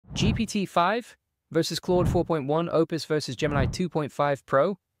GPT-5 versus Claude 4.1, Opus versus Gemini 2.5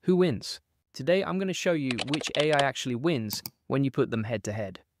 Pro, who wins? Today I'm going to show you which AI actually wins when you put them head to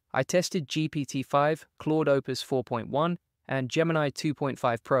head. I tested GPT-5, Claude Opus 4.1, and Gemini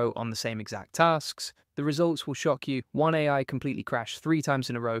 2.5 Pro on the same exact tasks. The results will shock you. One AI completely crashed 3 times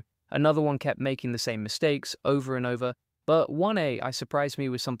in a row, another one kept making the same mistakes over and over, but one AI surprised me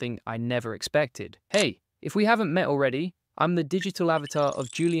with something I never expected. Hey, if we haven't met already, I'm the digital avatar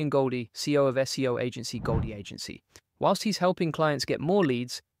of Julian Goldie, CEO of SEO agency Goldie Agency. Whilst he's helping clients get more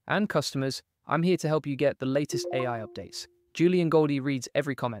leads and customers, I'm here to help you get the latest AI updates. Julian Goldie reads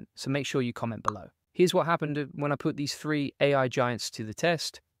every comment, so make sure you comment below. Here's what happened when I put these 3 AI giants to the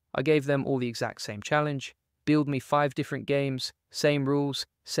test. I gave them all the exact same challenge. Build me 5 different games, same rules,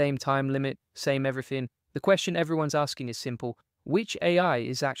 same time limit, same everything. The question everyone's asking is simple. Which AI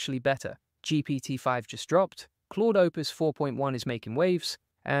is actually better? GPT-5 just dropped, Claude Opus 4.1 is making waves,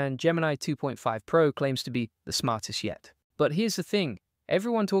 and Gemini 2.5 Pro claims to be the smartest yet. But here's the thing,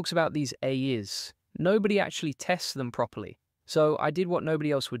 everyone talks about these AIs. Nobody actually tests them properly. So I did what nobody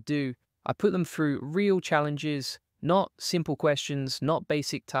else would do. I put them through real challenges, not simple questions, not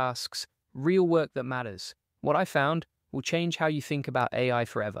basic tasks, real work that matters. What I found will change how you think about AI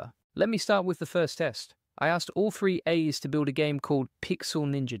forever. Let me start with the first test. I asked all 3 AIs to build a game called Pixel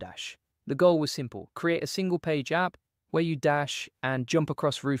Ninja Dash. The goal was simple, create a single-page app where you dash and jump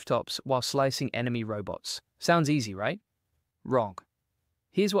across rooftops while slicing enemy robots. Sounds easy, right? Wrong.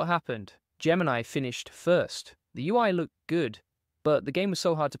 Here's what happened. Gemini finished first. The UI looked good, but the game was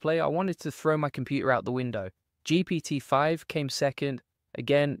so hard to play I wanted to throw my computer out the window. GPT-5 came second.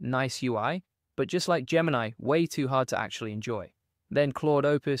 Again, nice UI, but just like Gemini, way too hard to actually enjoy. Then Claude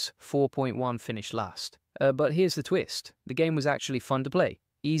Opus 4.1 finished last. But here's the twist. The game was actually fun to play.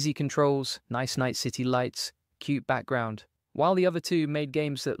 Easy controls, nice night city lights, cute background. While the other 2 made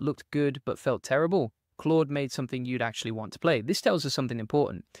games that looked good but felt terrible, Claude made something you'd actually want to play. This tells us something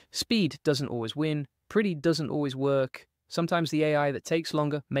important. Speed doesn't always win, pretty doesn't always work. Sometimes the AI that takes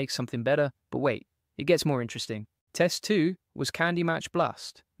longer makes something better, but wait, it gets more interesting. Test 2 was Candy Match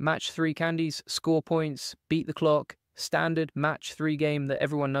Blast. Match 3 candies, score points, beat the clock, standard match 3 game that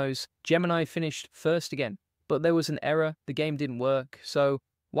everyone knows. Gemini finished first again, but there was an error, the game didn't work, so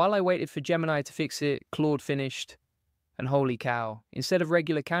while I waited for Gemini to fix it, Claude finished. And holy cow, instead of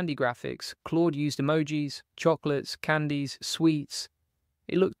regular candy graphics, Claude used emojis, chocolates, candies, sweets.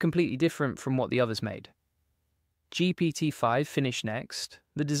 It looked completely different from what the others made. GPT-5 finished next.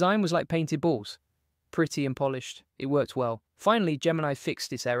 The design was like painted balls. Pretty and polished, it worked well. Finally, Gemini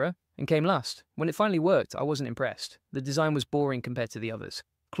fixed its error and came last. When it finally worked, I wasn't impressed. The design was boring compared to the others.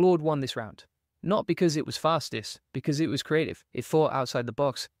 Claude won this round. Not because it was fastest, because it was creative. It thought outside the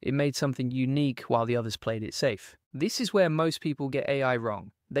box. It made something unique while the others played it safe. This is where most people get AI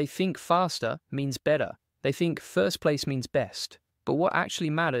wrong. They think faster means better. They think first place means best. But what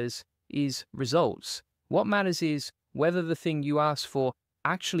actually matters is results. What matters is whether the thing you ask for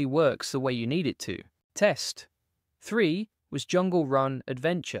actually works the way you need it to. Test 3 was Jungle Run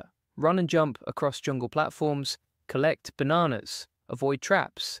Adventure. Run and jump across jungle platforms, collect bananas, avoid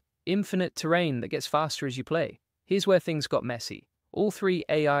traps, infinite terrain that gets faster as you play. Here's where things got messy. All 3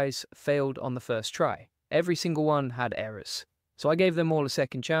 AIs failed on the first try. Every single one had errors. So I gave them all a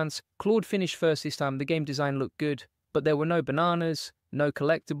second chance. Claude finished first this time. The game design looked good, but there were no bananas, no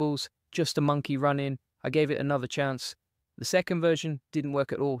collectibles, just a monkey running. I gave it another chance. The second version didn't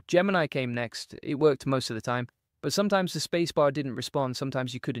work at all. Gemini came next. It worked most of the time, but sometimes the spacebar didn't respond.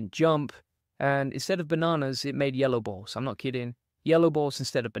 Sometimes you couldn't jump, and instead of bananas, it made yellow balls. I'm not kidding. Yellow balls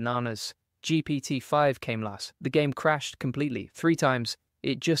instead of bananas. GPT-5 came last. The game crashed completely, 3 times.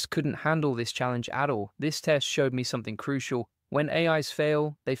 It just couldn't handle this challenge at all. This test showed me something crucial. When AIs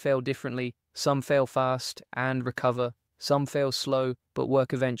fail, they fail differently. Some fail fast and recover. Some fail slow, but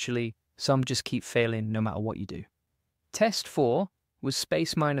work eventually. Some just keep failing no matter what you do. Test 4 was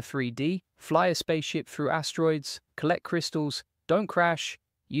Space Miner 3D. Fly a spaceship through asteroids, collect crystals, don't crash,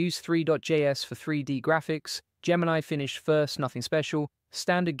 use 3.js for 3D graphics. Gemini finished first, nothing special.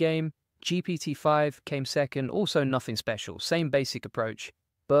 Standard game. GPT-5 came second, also nothing special. Same basic approach.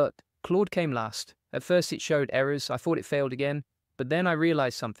 But Claude came last. At first it showed errors. I thought it failed again. But then I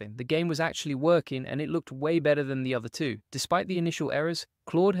realized something. The game was actually working and it looked way better than the other 2. Despite the initial errors,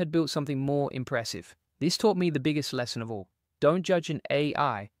 Claude had built something more impressive. This taught me the biggest lesson of all. Don't judge an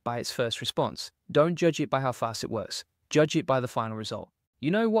AI by its first response. Don't judge it by how fast it works. Judge it by the final result. You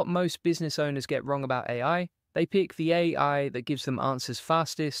know what most business owners get wrong about AI? They pick the AI that gives them answers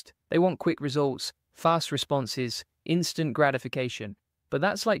fastest. They want quick results, fast responses, instant gratification. But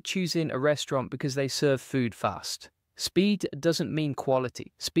that's like choosing a restaurant because they serve food fast. Speed doesn't mean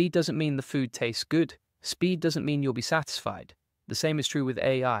quality. Speed doesn't mean the food tastes good. Speed doesn't mean you'll be satisfied. The same is true with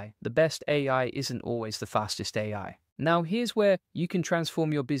AI. The best AI isn't always the fastest AI. Now, here's where you can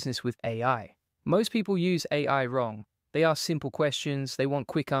transform your business with AI. Most people use AI wrong. They ask simple questions, they want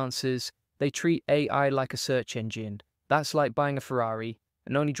quick answers, they treat AI like a search engine. That's like buying a Ferrari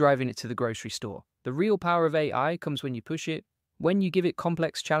and only driving it to the grocery store. The real power of AI comes when you push it, when you give it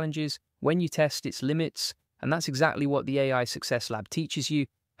complex challenges, when you test its limits, and that's exactly what the AI Success Lab teaches you: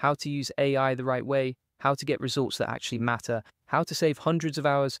 how to use AI the right way, how to get results that actually matter, how to save hundreds of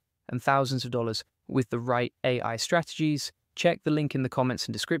hours and thousands of dollars with the right AI strategies. Check the link in the comments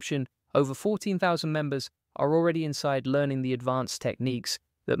and description. Over 14,000 members are already inside learning the advanced techniques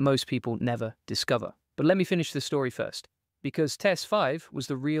that most people never discover. But let me finish the story first, because Test 5 was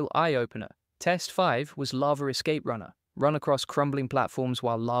the real eye-opener. Test 5 was Lava Escape Runner. Run across crumbling platforms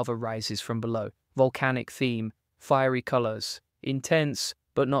while lava rises from below. Volcanic theme, fiery colors, intense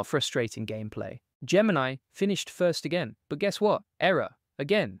but not frustrating gameplay. Gemini finished first again, but guess what? Error.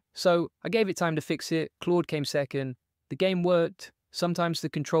 Again. So I gave it time to fix it. Claude came second. The game worked. Sometimes the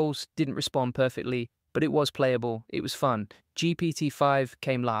controls didn't respond perfectly, but it was playable. It was fun. GPT-5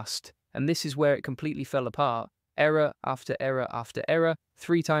 came last, and this is where it completely fell apart. Error after error after error,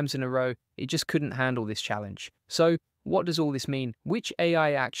 3 times in a row. It just couldn't handle this challenge. So what does all this mean? Which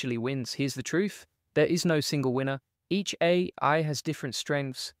AI actually wins? Here's the truth. There is no single winner. Each AI has different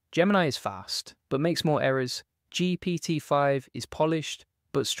strengths. Gemini is fast, but makes more errors. GPT-5 is polished,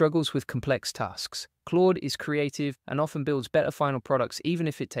 but struggles with complex tasks. Claude is creative and often builds better final products even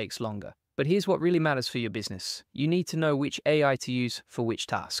if it takes longer. But here's what really matters for your business. You need to know which AI to use for which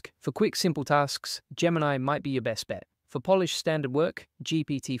task. For quick, simple tasks, Gemini might be your best bet. For polished standard work,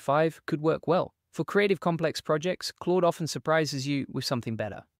 GPT-5 could work well. For creative, complex projects, Claude often surprises you with something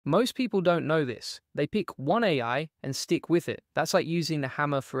better. Most people don't know this. They pick one AI and stick with it. That's like using a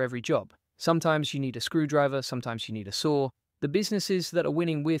hammer for every job. Sometimes you need a screwdriver, sometimes you need a saw. The businesses that are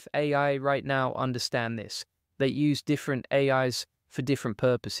winning with AI right now understand this. They use different AIs for different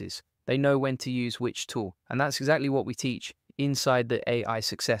purposes. They know when to use which tool. And that's exactly what we teach inside the AI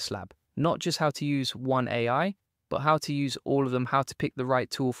Success Lab. Not just how to use one AI, but how to use all of them, how to pick the right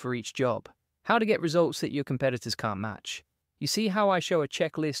tool for each job. How to get results that your competitors can't match. You see how I show a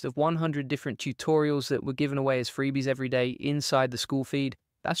checklist of 100 different tutorials that were given away as freebies every day inside the school feed?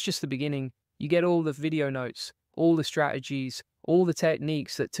 That's just the beginning. You get all the video notes, all the strategies, all the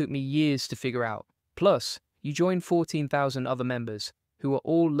techniques that took me years to figure out. Plus, you join 14,000 other members who are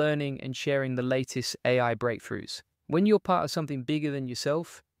all learning and sharing the latest AI breakthroughs. When you're part of something bigger than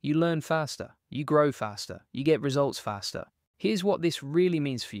yourself, you learn faster, you grow faster, you get results faster. Here's what this really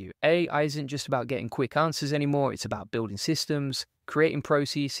means for you. AI isn't just about getting quick answers anymore. It's about building systems, creating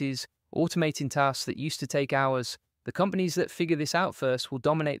processes, automating tasks that used to take hours. The companies that figure this out first will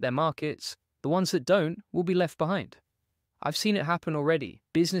dominate their markets. The ones that don't will be left behind. I've seen it happen already.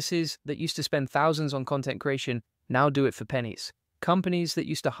 Businesses that used to spend thousands on content creation now do it for pennies. Companies that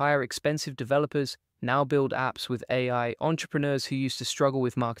used to hire expensive developers now build apps with AI. Entrepreneurs who used to struggle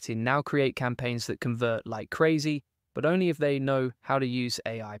with marketing now create campaigns that convert like crazy, but only if they know how to use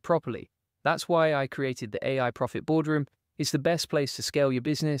AI properly. That's why I created the AI Profit Boardroom. It's the best place to scale your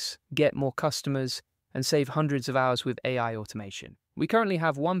business, get more customers, and save hundreds of hours with AI automation. We currently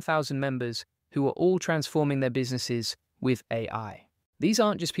have 1,000 members who are all transforming their businesses with AI. These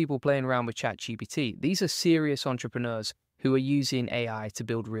aren't just people playing around with ChatGPT. These are serious entrepreneurs who are using AI to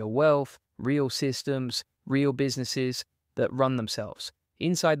build real wealth, real systems, real businesses that run themselves.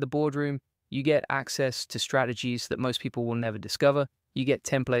 Inside the boardroom, you get access to strategies that most people will never discover. You get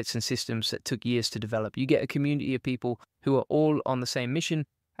templates and systems that took years to develop. You get a community of people who are all on the same mission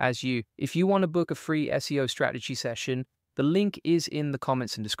as you. If you want to book a free SEO strategy session, the link is in the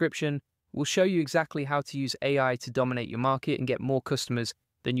comments and description. We'll show you exactly how to use AI to dominate your market and get more customers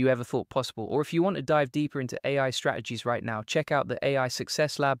than you ever thought possible. Or if you want to dive deeper into AI strategies right now, check out the AI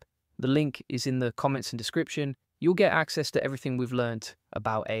Success Lab. The link is in the comments and description. You'll get access to everything we've learned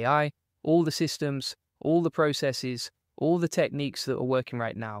about AI, all the systems, all the processes, all the techniques that are working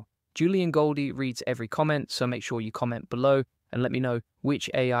right now. Julian Goldie reads every comment, so make sure you comment below and let me know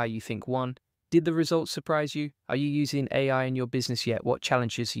which AI you think won. Did the results surprise you? Are you using AI in your business yet? What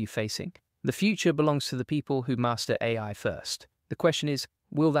challenges are you facing? The future belongs to the people who master AI first. The question is,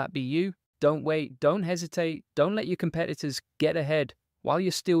 will that be you? Don't wait, don't hesitate, don't let your competitors get ahead while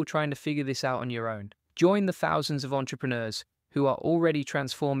you're still trying to figure this out on your own. Join the thousands of entrepreneurs who are already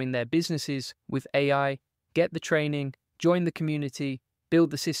transforming their businesses with AI. Get the training, join the community,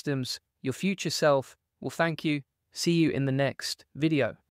 build the systems. Your future self will thank you. See you in the next video.